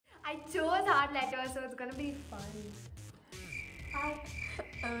I chose hard letters, so it's gonna be fun.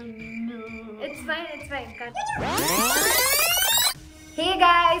 Oh no. It's fine. Hey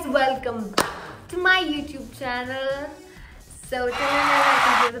guys, welcome back to my YouTube channel. So today I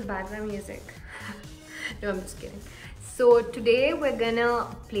can hear the background music. No, I'm just kidding. So today we're gonna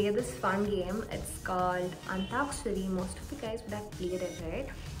play this fun game. It's called Antakshari. Most of you guys would have played it, right?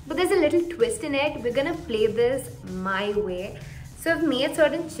 But there's a little twist in it. We're gonna play this my way. So I've made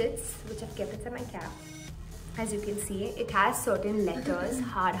certain chits which I've kept inside my cap. As you can see, it has certain letters,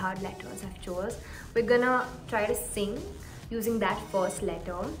 hard letters I've chose. We're gonna try to sing using that first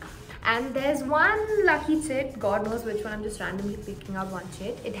letter. And there's one lucky chit, God knows which one, I'm just randomly picking up one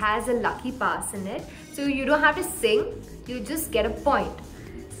chit. It has a lucky pass in it. So you don't have to sing, you just get a point.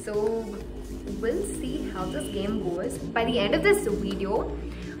 So we'll see how this game goes. By the end of this video,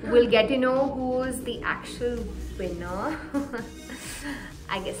 we'll get to know who's the actual winner.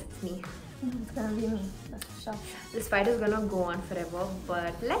 I guess it's me. It's gonna be me. That's for sure. This fight is gonna go on forever,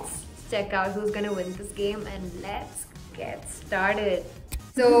 but let's check out who's gonna win this game and let's get started.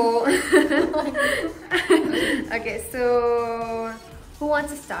 So, okay, so who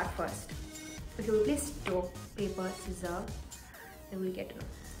wants to start first? Okay, we'll play stone, paper, scissors, then we'll get to know.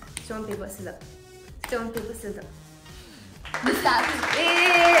 Stone, paper, scissors. Stone, paper, scissors.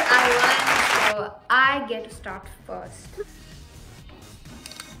 Hey, I won, so I get to start first.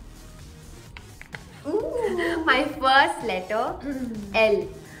 Ooh. My first letter, L.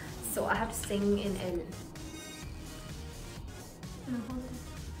 So I have to sing in L.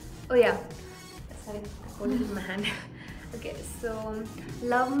 Oh yeah. Sorry, I hold it in my hand. Okay, so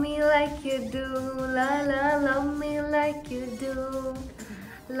love me like you do, la la, love me like you do.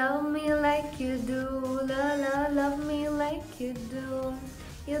 Love me like you do, la la, love me like you do.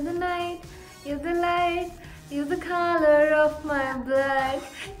 You're the night, you're the light, you're the color of my blood.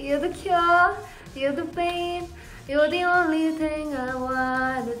 You're the cure, you're the pain, you're the only thing I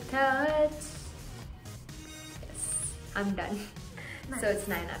want to touch. Yes, I'm done. Nice. So it's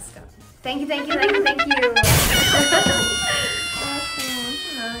Naina's turn. Thank you. Nice.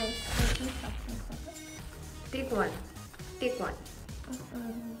 Take one.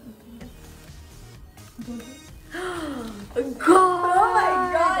 God! Oh my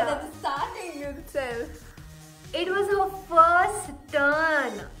god, that's starting itself. It was her first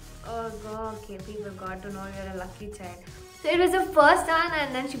turn. Oh god, okay, people got to know you're a lucky child. So it was her first turn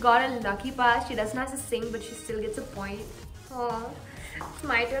and then she got a lucky pass. She doesn't have to sing but she still gets a point. Oh, it's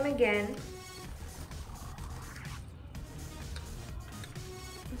my turn again.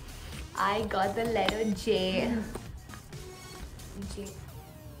 I got the letter J. J.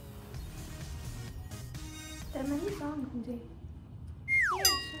 There are many songs, Jay. Yeah,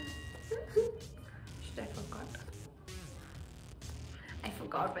 sure. Shit, I forgot. I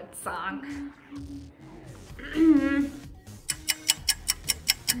forgot what song.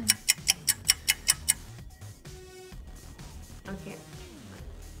 Okay.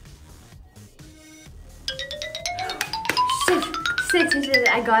 Shit,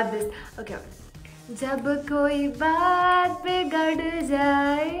 I got this. Okay. जब कोई बात बिगड़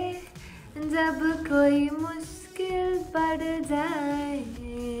जाए, जब कोई मुश्किल पड़ जाए,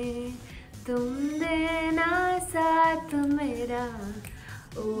 तुम देना साथ मेरा,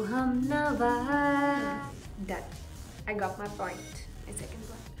 ओ हमनवा. Done. I got my point. My second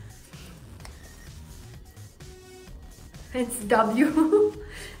point. It's W.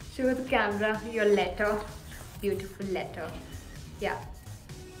 Show the camera your letter. Beautiful letter. Yeah.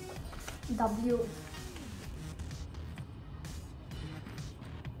 W.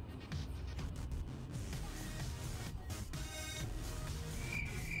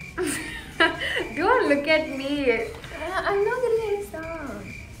 Don't look at me. I'm not getting any song.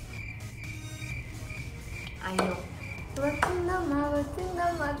 I know.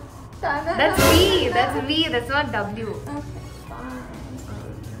 That's That's V. That's V. That's not W. Okay, fine.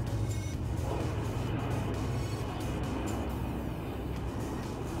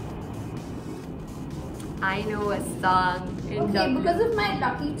 I know a song in Okay, W. because of my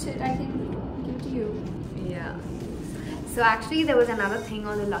lucky chit, I can give to you. Yeah. So actually there was another thing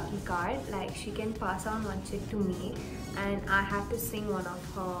on the lucky card. Like she can pass on one chit to me and I have to sing one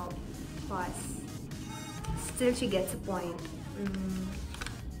of her parts. Still she gets a point.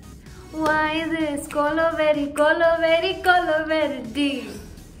 Why this color very deep?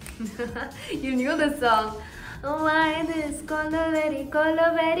 You knew the song. Why this color very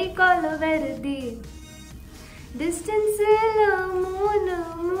deep? Distance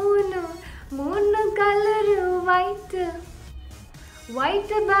moon color white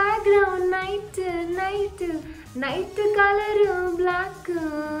background night color black.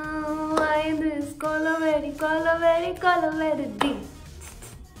 is color very deep.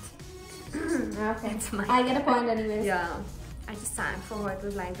 Okay. That's my I get a point anyways. Yeah. I just sang for her. It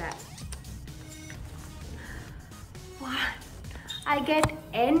was like that. What? I get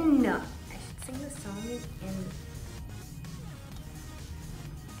N. I should sing the song in N.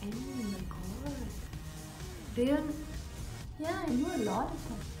 N, oh my god. Do you? Yeah, I know a lot of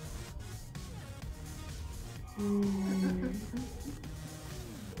them.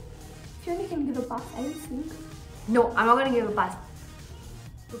 If you only can give a pass, I will sing. No, I'm not gonna give a pass.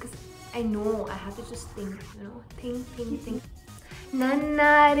 Because I know I have to just think, you know. Think.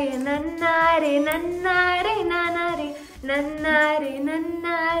 Nannare, nannare, nannare, nannare, nannare,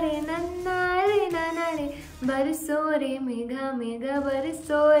 nannare, nannare, nannare. Barsore megha megha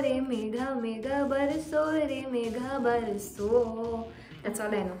barsore megha megha barsore megha barso. That's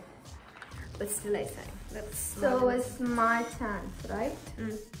all I know. But still I sang. That's So it's my chance, right?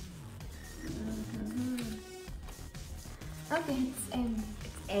 Okay, it's M.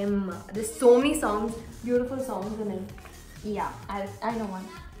 It's M. There's so many songs, beautiful songs in it. Yeah, I know one.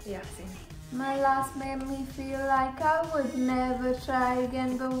 Yeah, same. My last made me feel like I would never try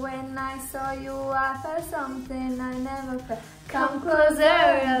again, but when I saw you, I felt something I never felt. Come closer,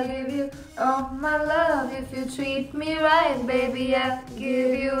 I'll give you all my love. If you treat me right, baby, I'll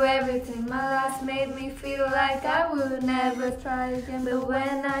give you everything. My last made me feel like I would never try again, but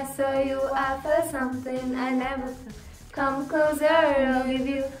when I saw you, I felt something I never felt. Come closer, I'll give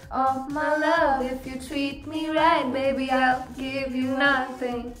you all my love. If you treat me right, baby, I'll give you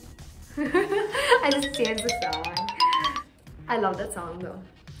nothing. I just changed the song. I love that song though.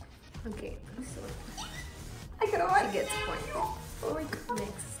 Okay, so I can she gets a point. Oh my god.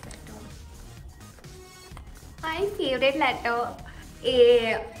 Next letter. My favorite letter. A.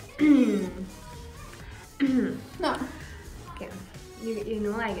 No. Okay, you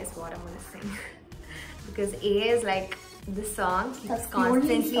know I guess what I'm gonna sing. Because A is like the song keeps That's the only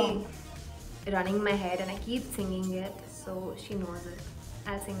constantly song. running in my head and I keep singing it, so she knows it.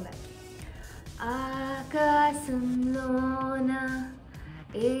 I'll sing that. Akasamlona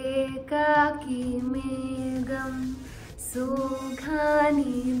ekaki megam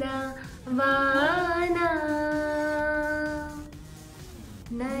sughanida vana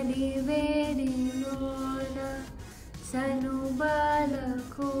nadi verilona sanubala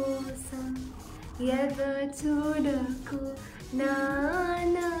kosam yada chudaku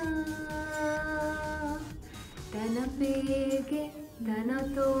nana tana pege tana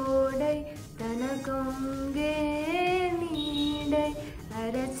todai tana konge needai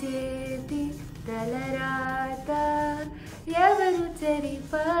aracheti talarata yavaru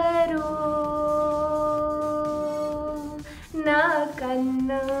cheriparo na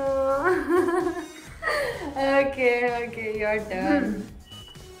kanna. Okay, your turn.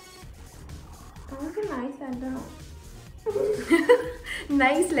 That was a nice letter.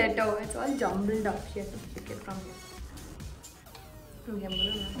 Nice letter. It's all jumbled up. She had to pick it from here. Okay, I'm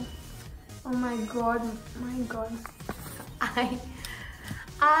gonna. Oh my god,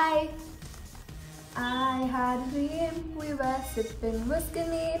 I had a dream, we were sipping whiskey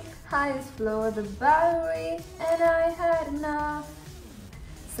neat, highest floor of the Byeeee, and I had enough.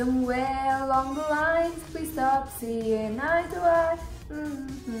 Somewhere along the lines we stopped seeing eye to eye,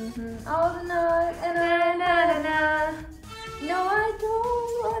 all the night, and I no, I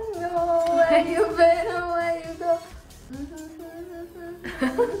don't want to know where you've been or where you go.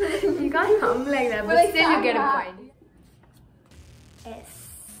 You can't hum like that, but still you get a point. S.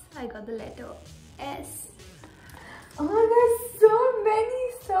 I got the letter S. Oh, there's so many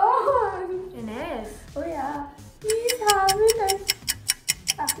songs. An S. Oh yeah. Please have it.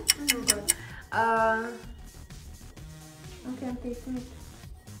 Oh god. Okay, I'm tasting it.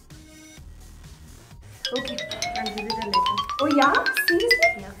 Okay, I'll give you the letter. Oh yeah?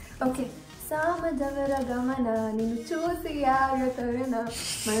 Seriously? Yeah. Okay. Samajavara gamana ninu chusi agatarana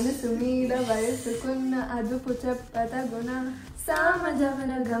manasu meeda vayasakunna adupu cheppata guna.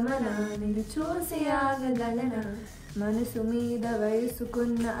 Samajavara gamana ninu chusi agagalana manasu meeda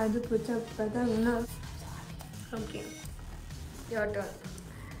vayasakunna adupu cheppata guna. Okay. Your turn.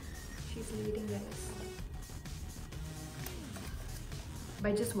 She's leading guys.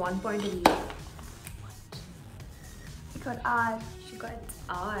 By just 1 point of lead. She got R. She got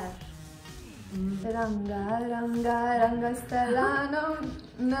R. Ranga ranga rangastalano.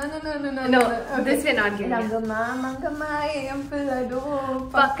 No. No, Okay. this we're not giving. Rangama mangamai empiladu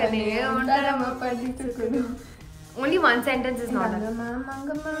Pakkane undadama paditukudu. Only one sentence is not enough. Rangama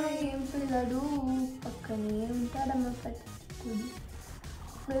mangamai empiladu pakkane undadama paditukudu.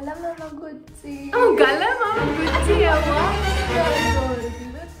 Gulamama Gucci. Oh, Galamama Gucci.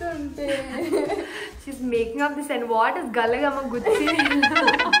 She's making up this, and what is Galagama Gucci?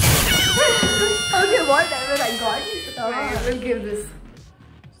 Okay, whatever, I got it. I will give this.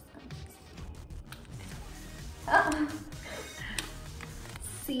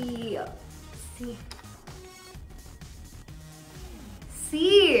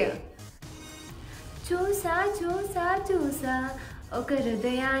 See. చూసా ఒక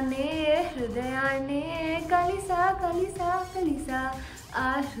హృదయాన్నే కలిసా ఆ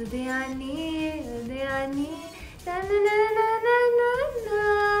హృదయాన్ని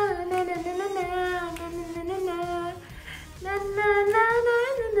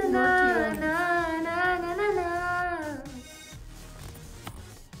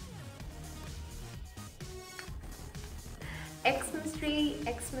X-mystery.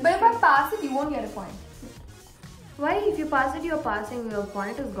 But if I pass it, you won't get a point. Why? If you pass it, you're passing. Your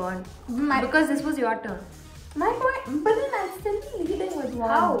point is gone. Because this was your turn. My point, but then I'm still leading with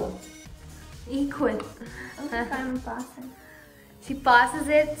one. How? Equal. Okay, I'm passing. She passes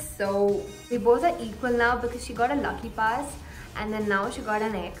it, so we both are equal now because she got a lucky pass, and then now she got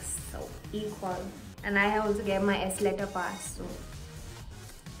an X, so equal. And I also get my S letter pass. So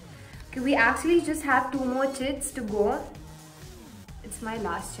okay, we actually just have 2 more chits to go. It's my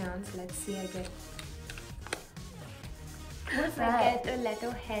last chance. Let's see. I get. What if I get a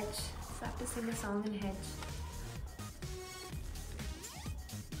letter H? So I have to sing a song in H.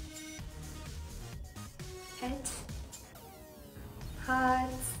 H.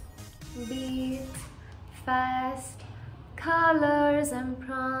 Hearts beat fast, colors and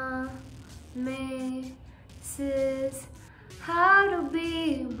promises. How to be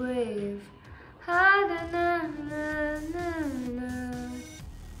brave. How to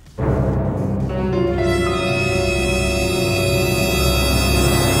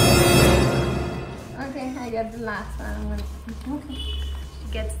Okay, I get the last one. Okay. She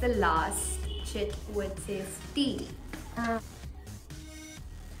gets the last chit, which says T.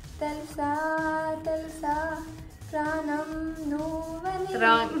 Telsa pranam nuvani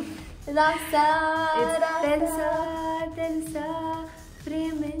Wrong. rasa It's Telsa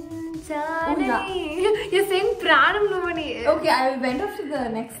Preminchani. You're saying Pranam Nuvani. Okay, I went off to the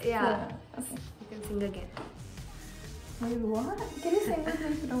next. Yeah. Okay. You can sing again. Wait, what? Can you sing with me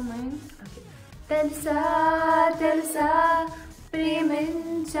if you don't mind? Okay. Telsa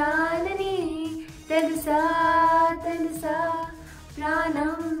Preminchani. Telsa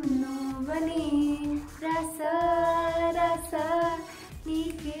Pranam Nuvani Rasa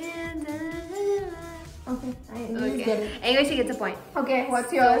Okay, I Okay. get it. Anyway, she gets a point. Okay,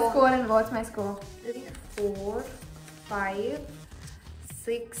 what's your score and what's my score? 4, 5,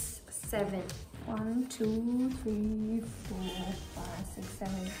 6, 7. 1, 2, 3, 4, 5, 6,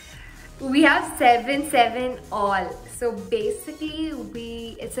 7. We have 7 all. So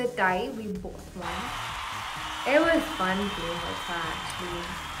basically, it's a tie. We both won. It was fun playing with her actually.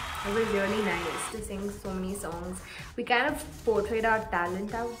 It was really nice to sing so many songs. We kind of portrayed our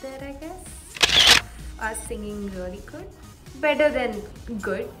talent out there, I guess. Us singing really good. Better than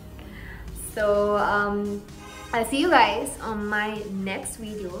good. So I'll see you guys on my next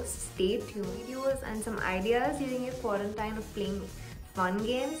videos. Stay tuned. Videos and some ideas during your quarantine of playing fun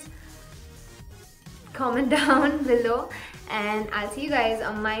games. Comment down below, and I'll see you guys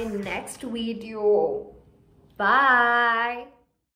on my next video. Bye.